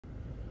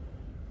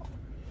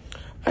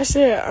I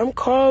said, I'm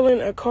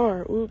calling a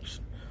car. Oops.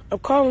 I'm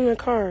calling a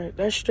car.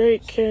 That's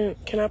straight. Can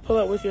I pull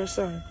up with your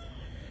son?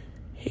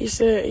 He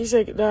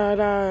said,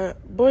 nah,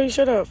 boy,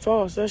 shut up.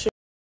 False. That's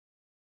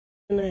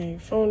your name.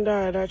 Phone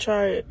died. I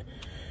tried.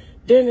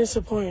 Dentist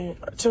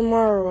appointment.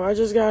 Tomorrow. I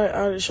just got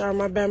out of the shower.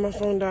 My bad. My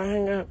phone died.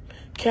 Hang up.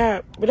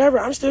 Cap. Whatever.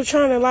 I'm still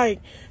trying to,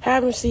 like,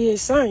 have him see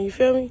his son. You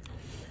feel me?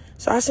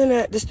 So I sent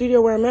at the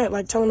studio where I'm at,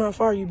 like, tell him how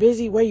far. You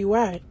busy? Where you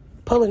at?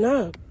 Pulling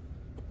up.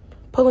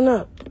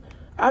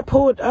 I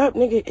pulled up,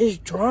 nigga. It's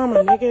drama,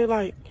 nigga.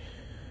 Like,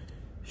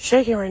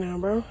 shaking right now,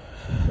 bro.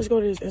 Let's go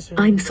to this Instagram.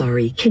 I'm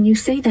sorry. Can you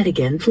say that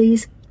again,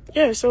 please?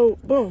 Yeah, so,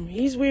 boom.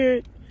 He's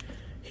weird.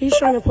 He's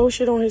trying to post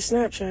shit on his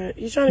Snapchat.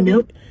 He's trying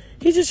to be...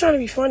 He's just trying to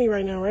be funny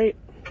right now, right?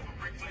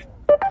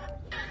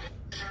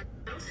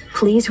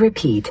 Please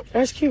repeat.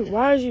 That's cute.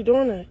 Why is you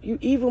doing that? You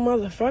evil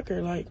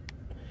motherfucker. Like,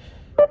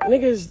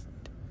 niggas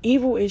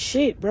evil as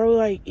shit, bro.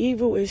 Like,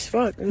 evil as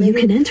fuck. Nigga. You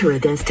can enter a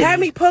destiny. Had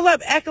me pull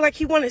up acting like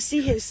he want to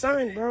see his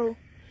son, bro.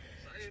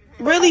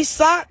 Really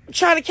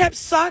try to kept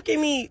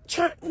socking me.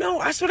 No,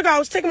 I swear to God, I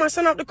was taking my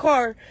son out the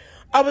car.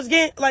 I was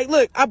getting, like,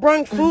 look, I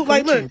brung food.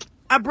 Like, look,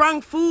 I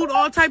brung food,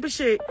 all type of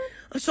shit.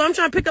 So I'm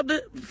trying to pick up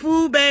the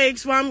food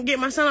bags while I'm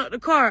getting my son out the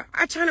car.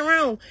 I turn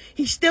around.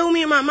 He still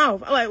me in my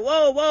mouth. I'm like,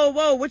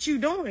 whoa, what you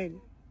doing?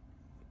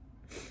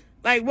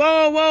 Like,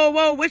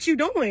 whoa, what you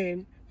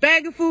doing?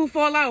 Bag of food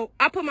fall out.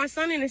 I put my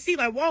son in the seat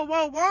like,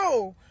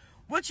 whoa.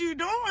 What you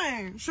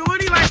doing?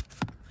 Shorty, like,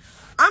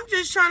 I'm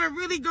just trying to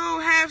really go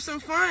have some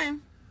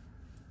fun.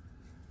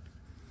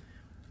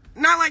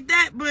 Not like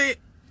that, but...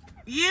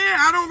 yeah,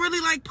 I don't really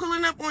like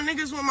pulling up on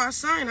niggas with my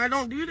son. I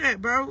don't do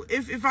that, bro.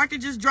 If I could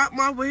just drop him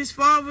off with his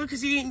father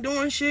because he ain't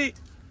doing shit.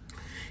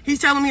 He's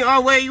telling me, oh,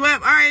 where you at? All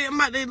right, I'm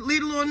about to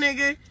lead a little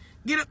nigga.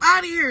 Get up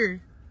out of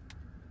here.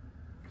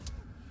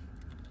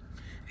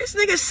 This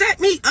nigga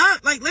set me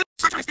up. Like, literally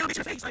trying to steal a bitch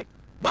in the face. Like,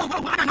 whoa,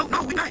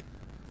 no, we not.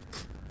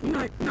 We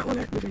not on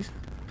that, Blueface.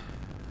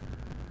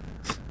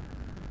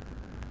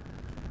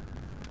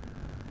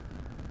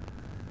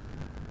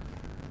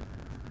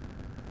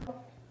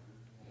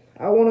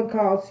 I want to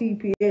call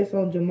CPS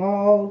on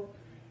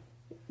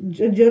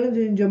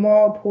Jonathan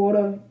Jamal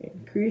Porter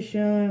and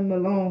Chrisean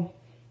Malone.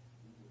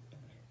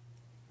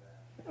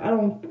 I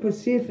don't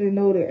specifically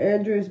know the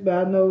address, but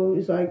I know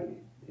it's like,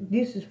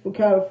 this is for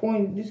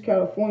California. This is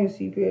California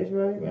CPS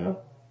right now.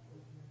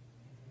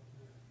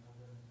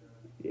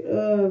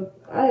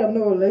 I have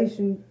no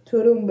relation to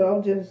them, but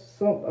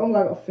I'm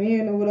like a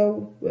fan or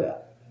whatever.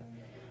 But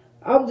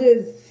I'm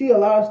just see a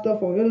lot of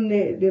stuff on the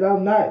internet that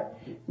I'm not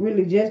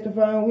really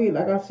justifying with.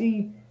 Like, I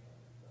see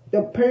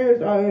the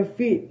parents are in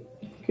fit.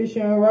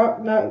 Chrisean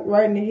Rock not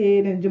right in the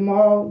head, and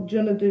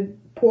Jonathan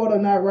Porter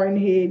not right in the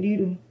head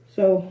either.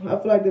 So I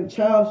feel like the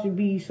child should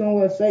be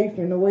somewhere safe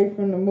and away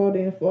from the mother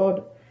and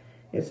father.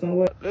 And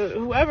somewhere.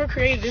 Whoever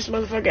created this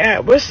motherfucking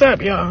app, what's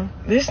up, y'all?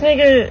 This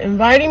nigga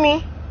invited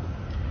me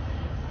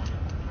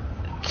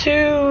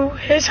to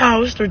his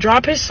house to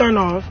drop his son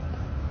off.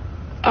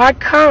 I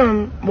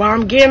come while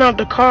I'm getting out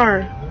the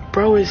car.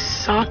 Bro is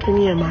socking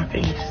me in my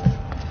face.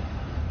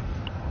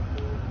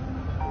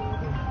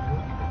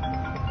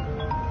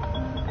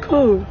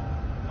 Cool.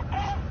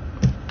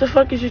 The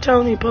fuck is you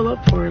telling me to pull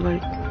up for?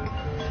 Like,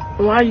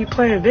 why are you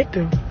playing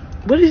victim?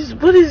 What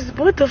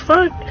the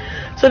fuck?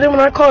 So then when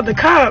I called the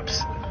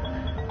cops,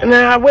 and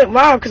then I went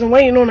live because I'm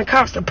waiting on the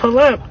cops to pull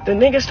up, the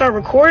nigga start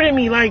recording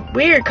me like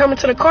weird, coming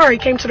to the car. He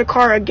came to the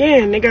car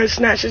again. Nigga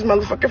snatched his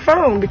motherfucking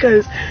phone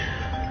because,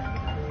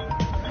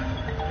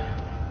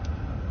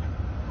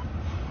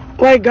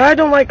 like, God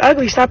don't like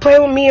ugly. Stop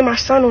playing with me and my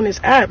son on this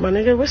app, my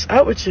nigga. What's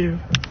up with you?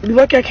 You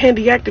lucky I can't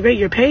deactivate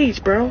your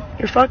page, bro.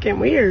 You're fucking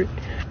weird.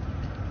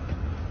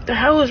 The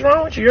hell is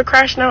wrong with you? You're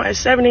crashing out at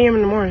 7 a.m.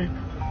 in the morning.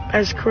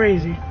 That's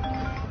crazy.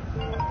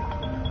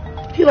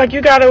 He like,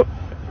 you gotta...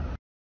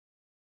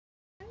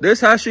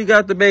 This how she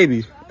got the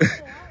baby.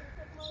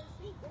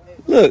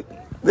 Look,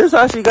 this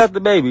how she got the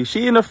baby.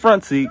 She in the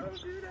front seat.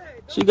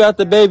 She got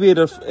the baby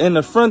in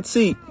the front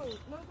seat.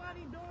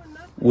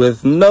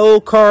 With no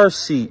car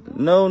seat.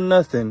 No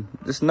nothing.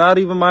 It's not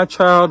even my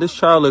child. This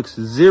child looks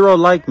zero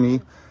like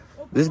me.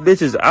 This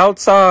bitch is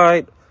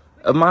outside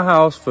of my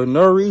house for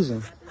no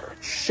reason.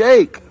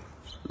 Shake.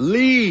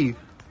 Leave.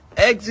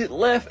 Exit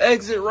left.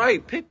 Exit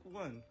right. Pick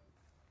one.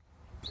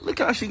 Look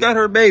how she got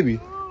her baby.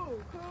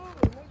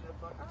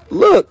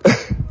 Look.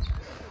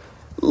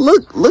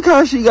 Look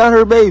how she got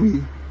her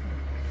baby.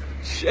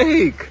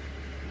 Shake.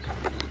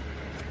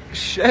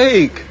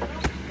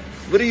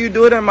 What are you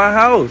doing at my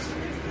house?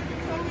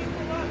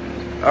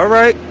 All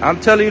right, I'm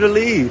telling you to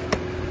leave.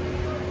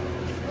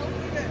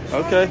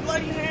 Okay.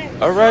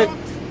 All right.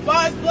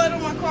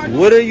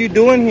 What are you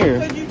doing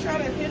here?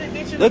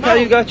 Look how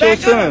you got your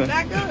son.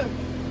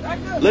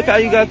 Look how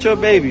you got your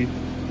baby.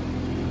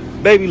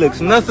 Baby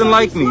looks nothing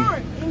like me.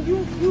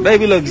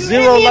 Baby looks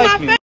zero like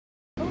me.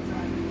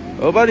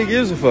 Nobody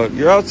gives a fuck.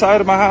 You're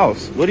outside of my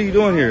house. What are you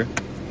doing here?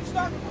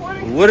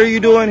 What are you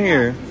doing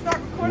here?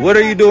 What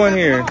are you doing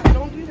here?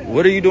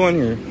 What are you doing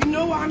here? You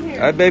know why I'm here.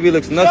 That baby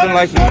looks nothing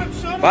like me.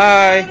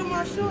 Bye.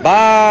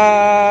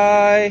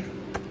 Bye.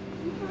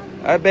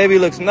 That baby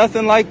looks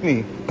nothing like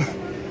me.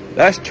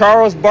 That's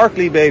Charles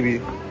Barkley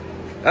baby.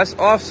 That's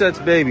Offset's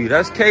baby.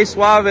 That's K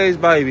Suave's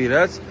baby.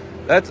 That's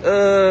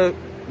the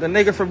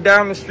nigga from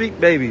down the street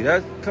baby.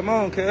 Come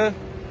on, kid.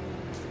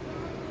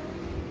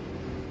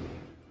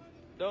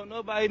 Don't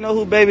nobody know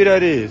who baby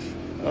that is.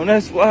 Oh,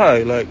 that's why.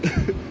 Like,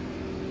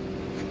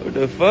 what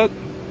the fuck?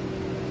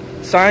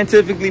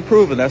 Scientifically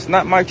proven. That's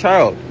not my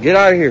child. Get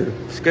out of here.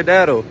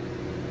 Skedaddle.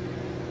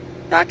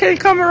 I can't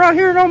come around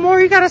here no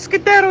more. You gotta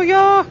skedaddle,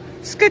 y'all.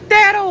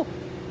 Skedaddle.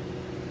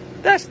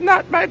 That's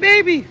not my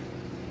baby.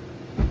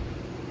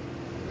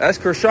 That's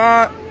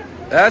Chrisean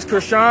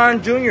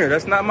Jr.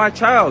 That's not my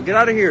child. Get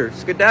out of here.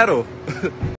 Skedaddle.